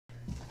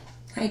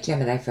Hi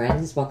Gemini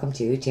friends, welcome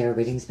to Tarot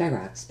Readings by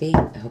Roxby.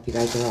 I hope you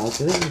guys are all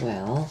doing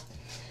well.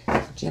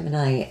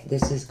 Gemini,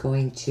 this is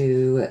going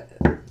to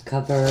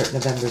cover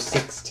November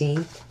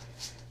 16th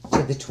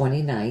to the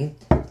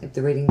 29th. If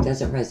the reading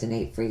doesn't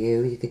resonate for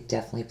you, you could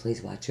definitely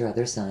please watch your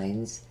other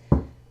signs.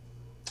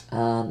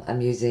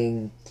 I'm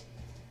using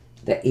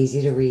the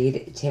Easy to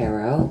Read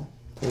Tarot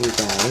for you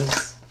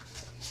guys.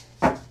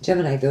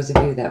 Gemini, those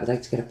of you that would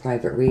like to get a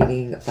private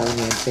reading, follow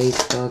me on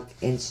Facebook,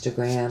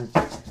 Instagram,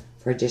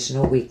 for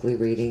additional weekly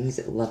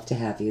readings. Love to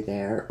have you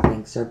there.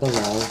 Links are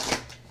below.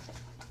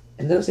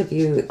 And those of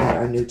you that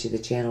are new to the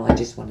channel, I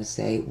just want to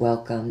say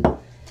welcome.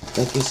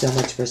 Thank you so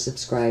much for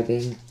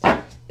subscribing.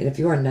 And if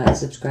you are not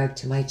subscribed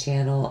to my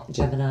channel,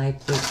 Gemini,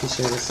 please be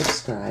sure to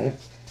subscribe.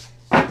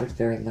 I would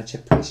very much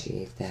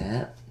appreciate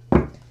that.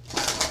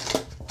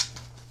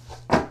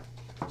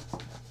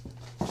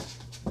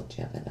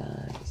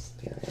 Gemini,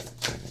 Spirit,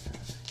 Gemini.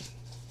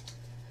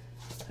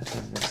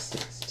 November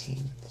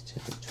 16th to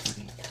the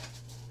 29th.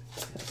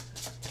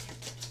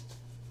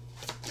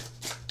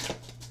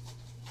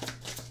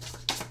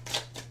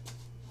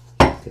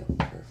 Feel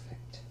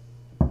perfect.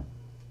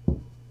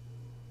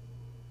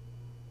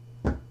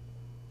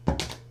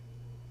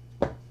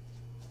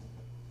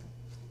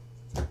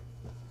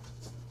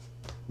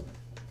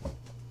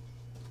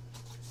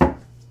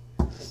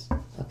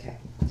 Okay.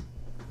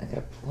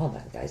 Hold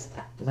on, guys.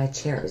 My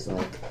chair is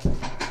like,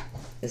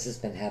 this has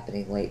been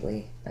happening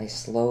lately. I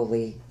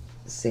slowly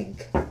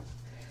sink.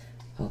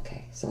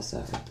 Okay, so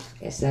sorry.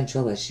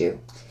 Essential issue.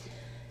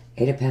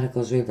 Eight of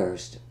Pentacles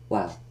reversed.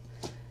 Wow.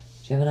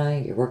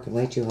 Gemini, you're working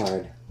way too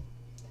hard.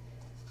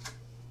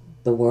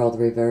 The World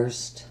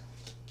reversed.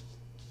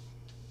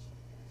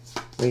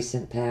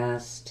 Recent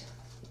past.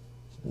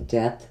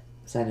 Death,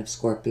 sign of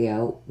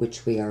Scorpio,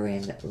 which we are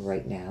in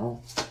right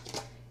now.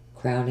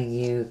 Crowning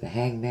you, the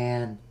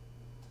Hangman.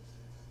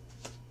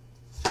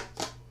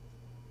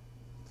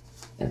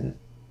 And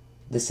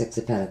the Six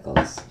of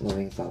Pentacles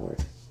moving forward.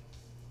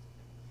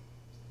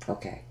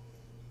 Okay.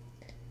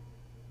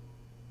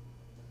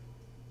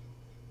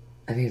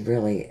 I mean,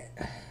 really,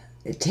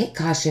 take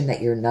caution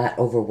that you're not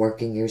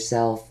overworking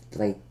yourself.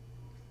 Like,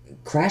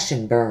 crash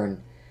and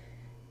burn.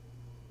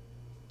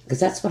 Because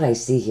that's what I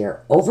see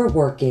here.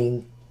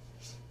 Overworking,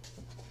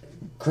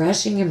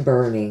 crashing and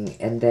burning,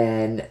 and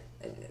then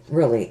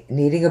really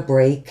needing a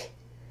break.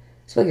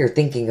 That's what you're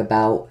thinking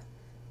about.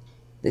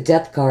 The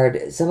Death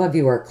card, some of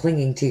you are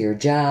clinging to your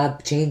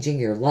job, changing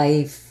your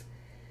life,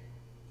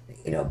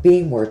 you know,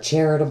 being more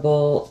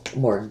charitable,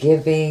 more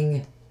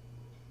giving.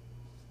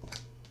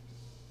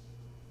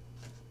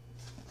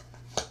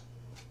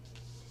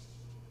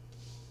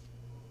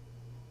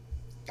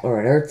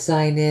 Or an earth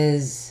sign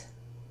is.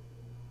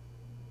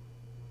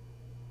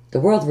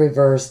 The World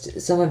reversed.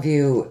 Some of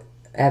you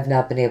have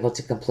not been able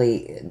to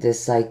complete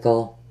this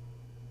cycle.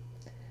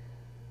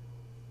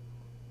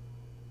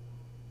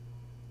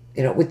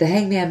 You know, with the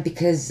Hangman,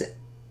 because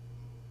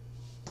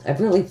I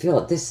really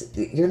feel this,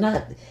 you're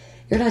not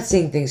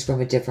seeing things from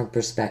a different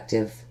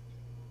perspective.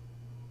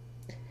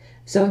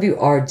 Some of you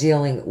are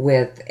dealing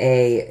with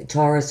a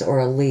Taurus or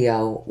a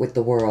Leo with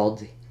the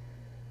World.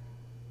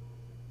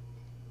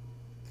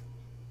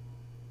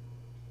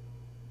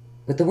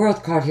 With the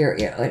World card here,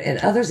 and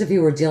others of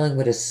you are dealing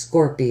with a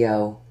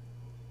Scorpio,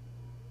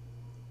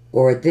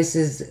 or this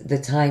is the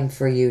time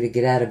for you to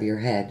get out of your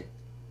head.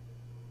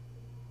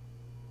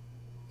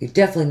 You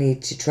definitely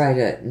need to try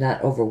to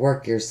not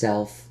overwork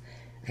yourself.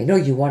 I know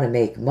you want to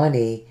make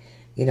money.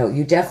 You know,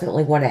 you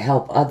definitely want to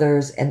help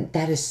others, and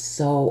that is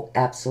so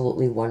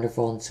absolutely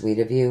wonderful and sweet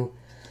of you.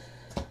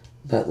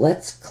 But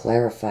let's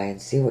clarify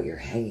and see what you're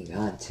hanging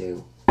on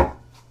to.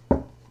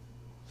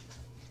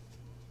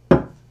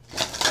 Or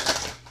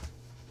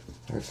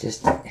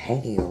just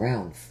hanging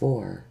around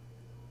for.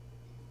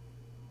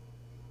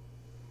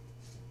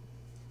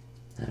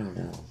 I don't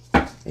know.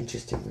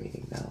 Interesting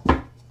reading, though.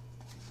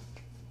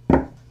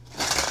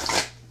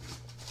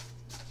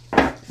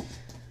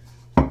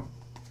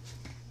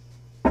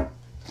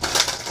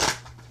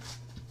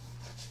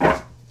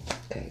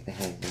 Okay, the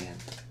Hangman.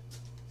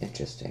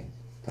 Interesting.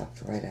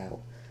 Popped right out.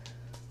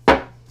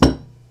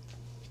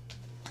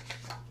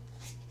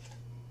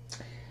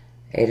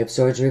 Eight of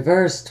Swords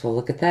reversed. Well,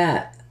 look at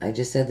that. I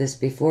just said this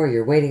before.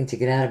 You're waiting to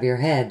get out of your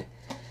head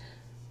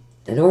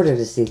in order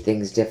to see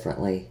things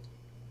differently.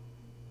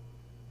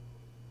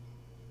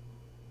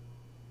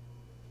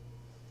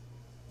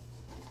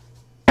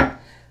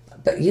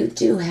 But you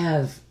do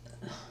have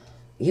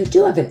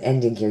an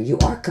ending here. You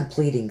are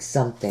completing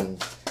something.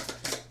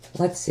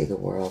 Let's see the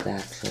World,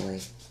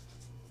 actually.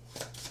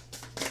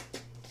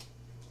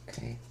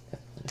 Okay,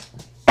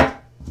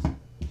 definitely.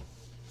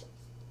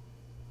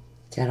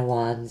 Ten of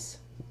Wands.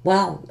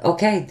 Well,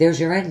 okay, there's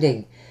your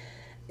ending.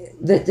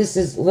 This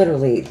is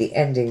literally the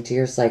ending to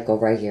your cycle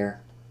right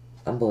here.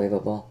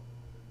 Unbelievable.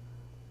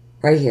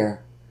 Right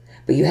here.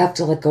 But you have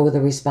to let go of the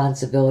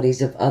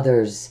responsibilities of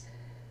others.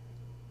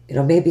 You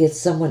know, maybe it's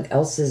someone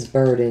else's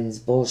burdens,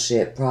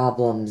 bullshit,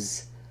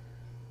 problems.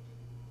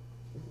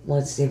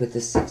 Let's see what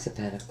the Six of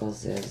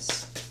Pentacles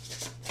is.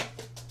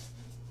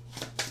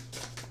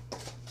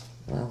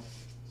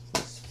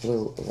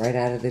 flew right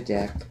out of the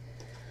deck.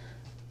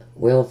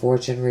 Wheel of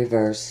Fortune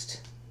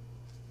reversed.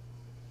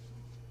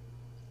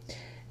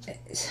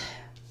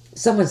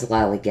 Someone's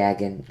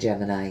lollygagging,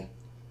 Gemini.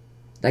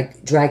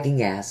 Like,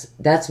 dragging ass.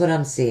 That's what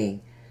I'm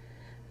seeing.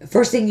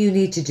 First thing you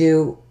need to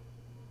do,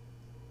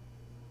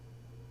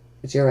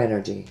 it's your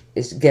energy,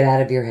 is get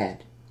out of your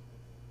head.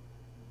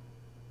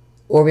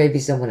 Or maybe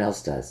someone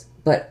else does.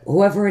 But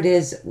whoever it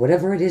is,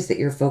 whatever it is that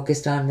you're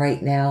focused on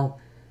right now,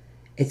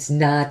 it's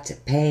not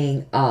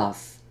paying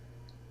off.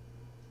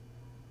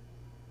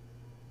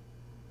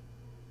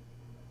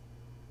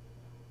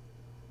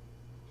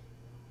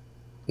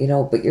 You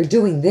know, but you're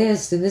doing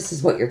this, and this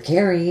is what you're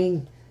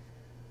carrying.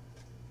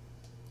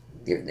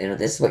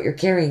 This is what you're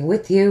carrying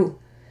with you.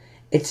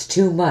 It's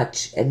too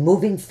much. And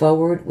moving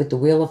forward with the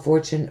Wheel of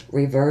Fortune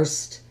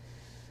reversed,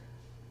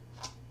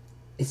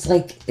 it's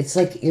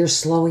like you're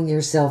slowing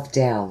yourself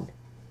down.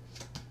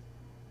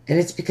 And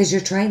it's because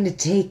you're trying to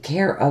take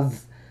care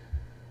of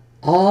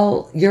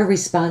all your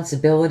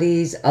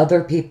responsibilities,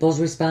 other people's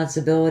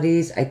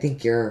responsibilities. I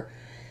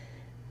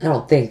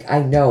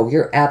know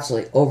you're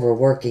absolutely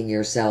overworking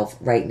yourself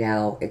right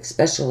now,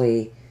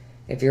 especially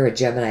if you're a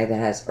Gemini that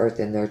has Earth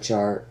in their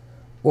chart,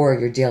 or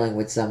you're dealing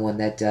with someone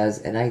that does.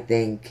 And I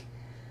think,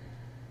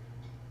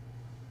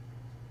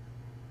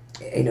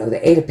 you know,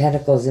 the Eight of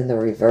Pentacles in the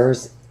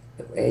reverse,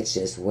 it's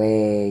just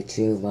way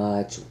too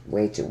much.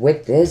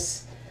 With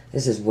this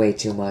is way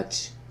too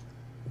much.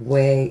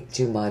 Way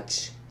too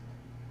much.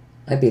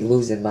 I'd be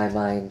losing my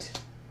mind.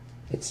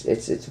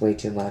 It's way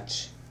too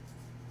much.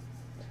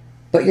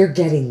 But you're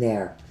getting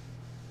there.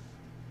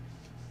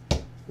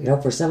 You know,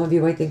 for some of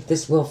you, I think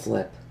this will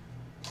flip.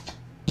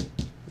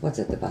 What's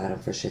at the bottom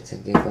for shits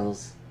and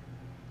giggles?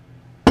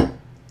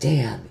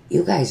 Damn,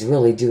 you guys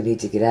really do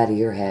need to get out of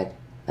your head.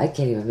 I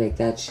can't even make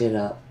that shit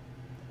up.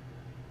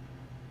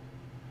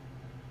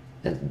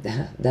 And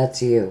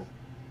that's you.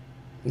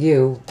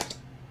 You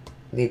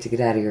need to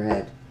get out of your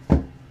head.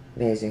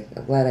 Amazing.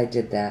 I'm glad I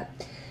did that.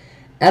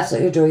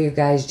 Absolutely adore you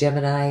guys,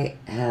 Gemini.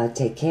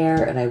 Take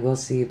care, and I will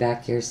see you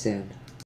back here soon.